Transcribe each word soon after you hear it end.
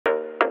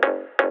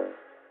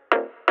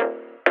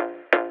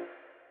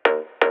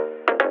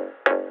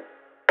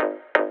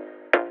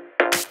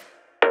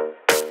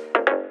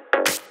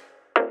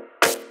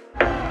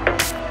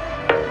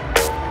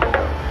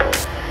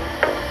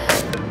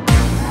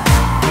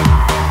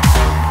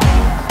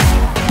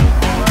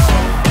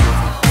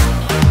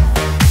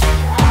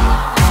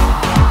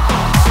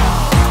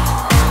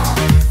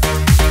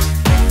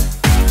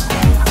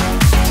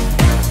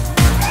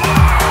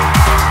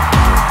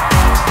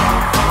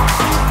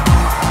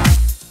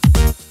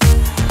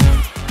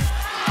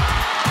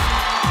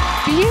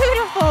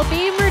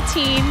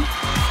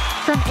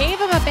gave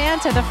him a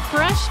band to the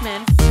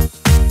freshman.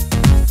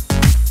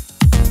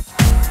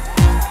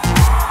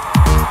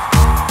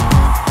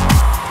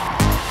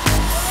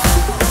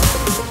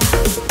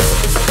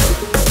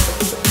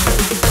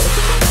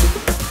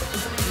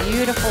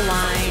 Beautiful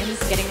lines,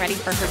 getting ready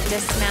for her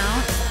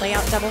dismount,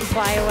 layout double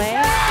flyaway,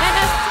 and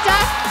a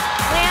stuck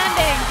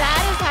landing.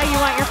 That is how you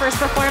want your first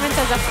performance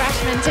as a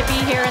freshman to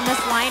be here in this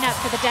lineup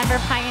for the Denver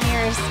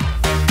Pioneers.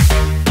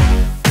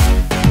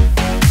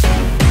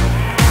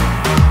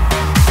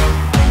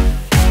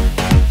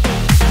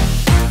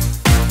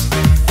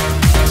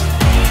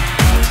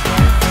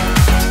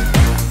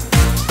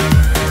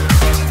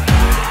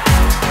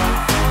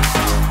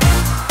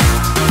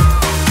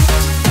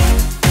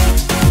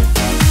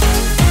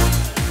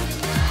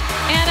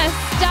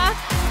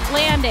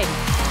 Landing.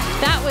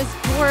 That was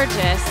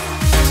gorgeous.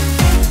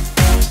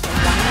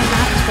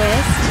 1.5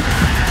 twist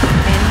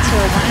into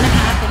a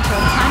 1.5 into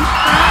a punch front.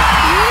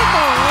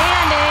 Beautiful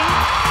landing.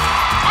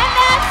 And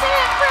that's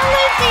it for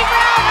Lindsey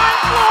Brown on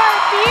floor.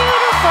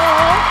 Beautiful.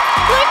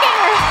 Look at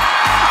her.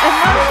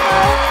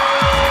 Emotional.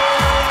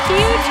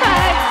 Huge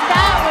hugs.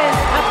 That was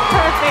a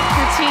perfect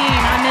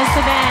routine on this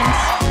event.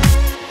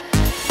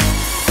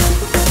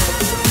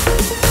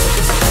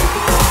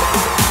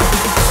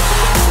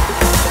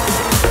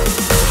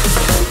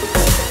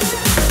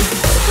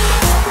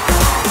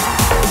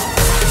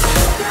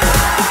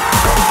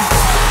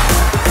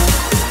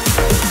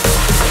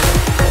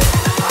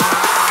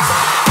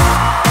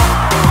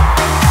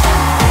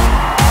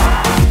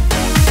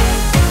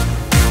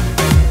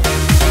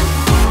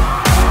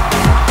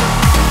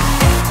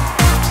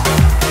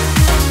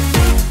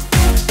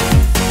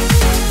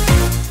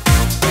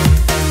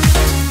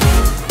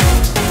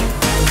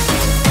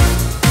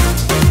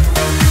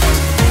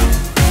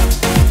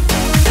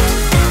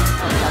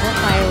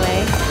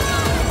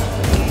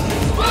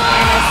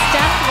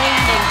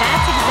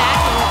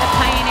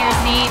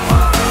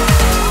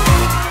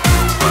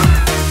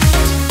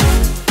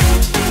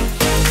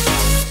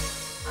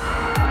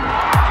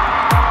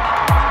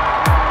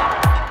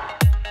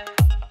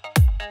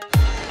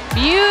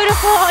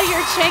 Beautiful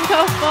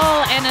Yurchenko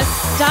full and a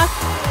stuck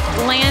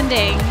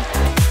landing.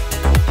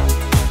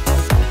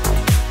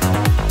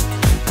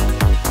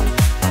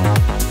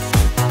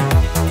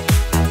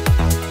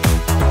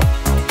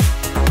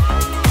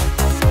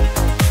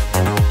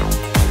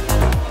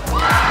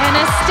 And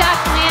a stuck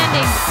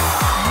landing.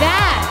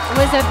 That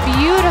was a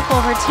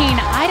beautiful routine.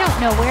 I don't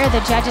know where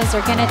the judges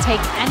are going to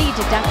take any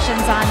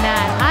deductions on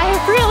that. I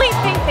really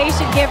think they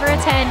should give her a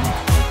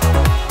 10.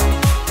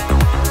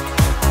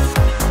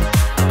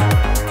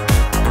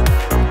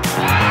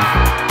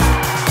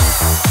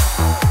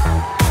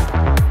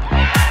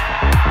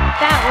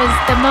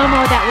 The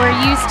Momo that we're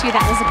used to.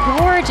 That was a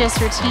gorgeous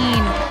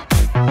routine.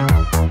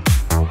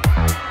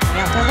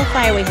 Yeah, double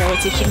flyaway here.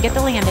 Let's see if she can get the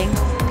landing.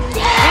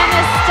 And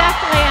a stuck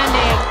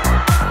landing.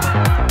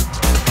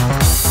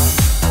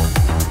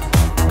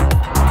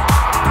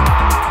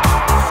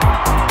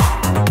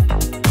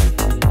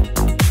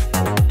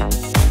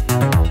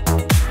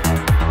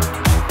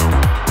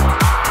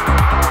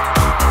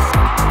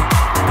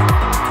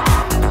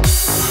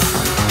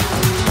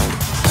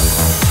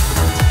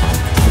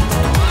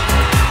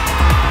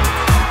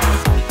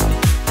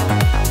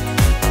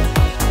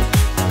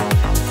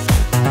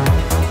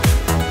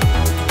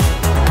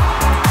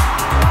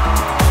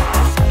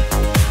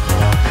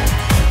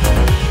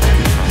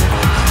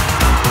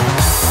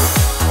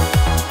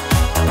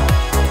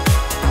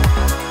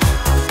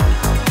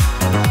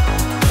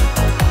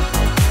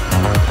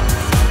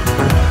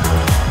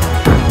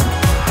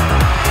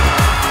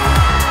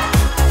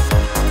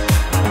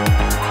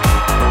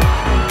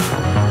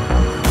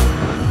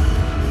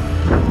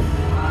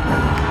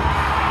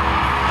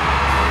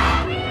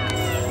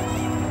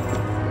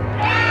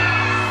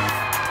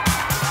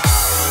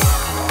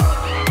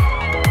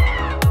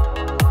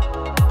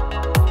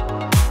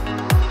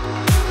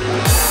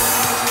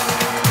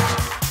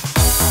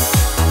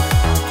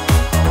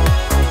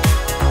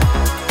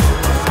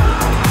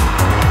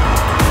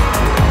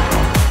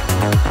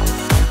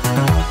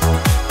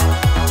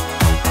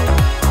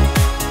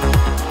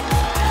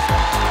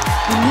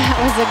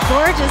 A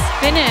gorgeous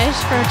finish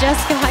for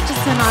Jessica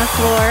Hutchinson on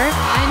floor,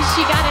 and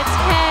she got a 10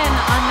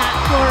 on that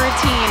floor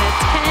routine. A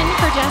 10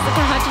 for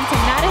Jessica Hutchinson.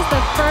 That is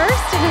the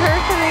first in her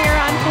career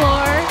on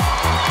floor.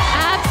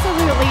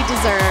 Absolutely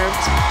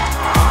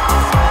deserved.